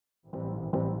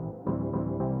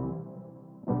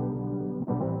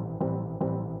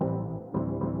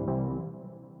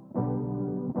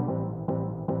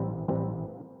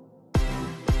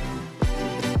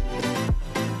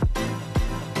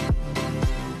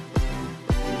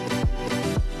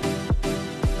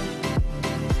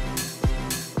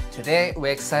Today,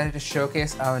 we're excited to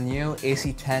showcase our new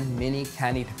AC10 Mini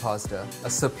Candy Depositor, a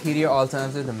superior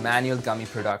alternative to manual gummy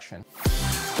production.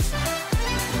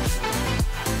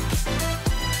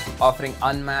 Offering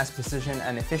unmatched precision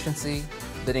and efficiency,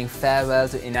 bidding farewell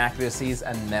to inaccuracies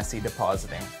and messy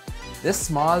depositing. This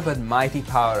small but mighty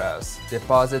powerhouse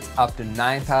deposits up to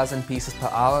 9,000 pieces per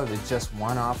hour with just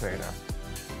one operator.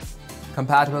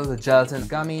 Compatible with gelatin,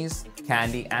 gummies,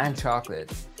 candy, and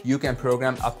chocolate, you can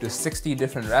program up to 60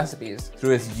 different recipes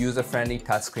through its user-friendly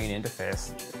touchscreen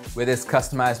interface. With its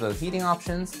customizable heating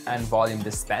options and volume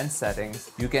dispense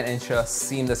settings, you can ensure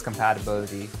seamless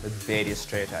compatibility with various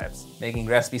tray types, making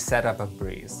recipe setup a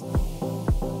breeze.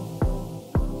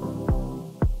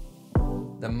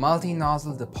 The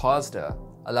multi-nozzle depositor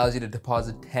allows you to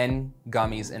deposit 10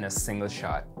 gummies in a single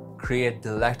shot. Create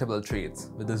delectable treats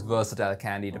with this versatile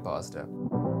candy depositor.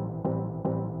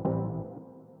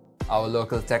 Our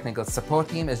local technical support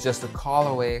team is just a call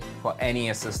away for any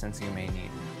assistance you may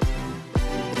need.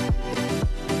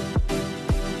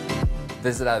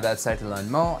 Visit our website to learn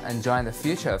more and join the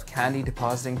future of candy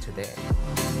depositing today.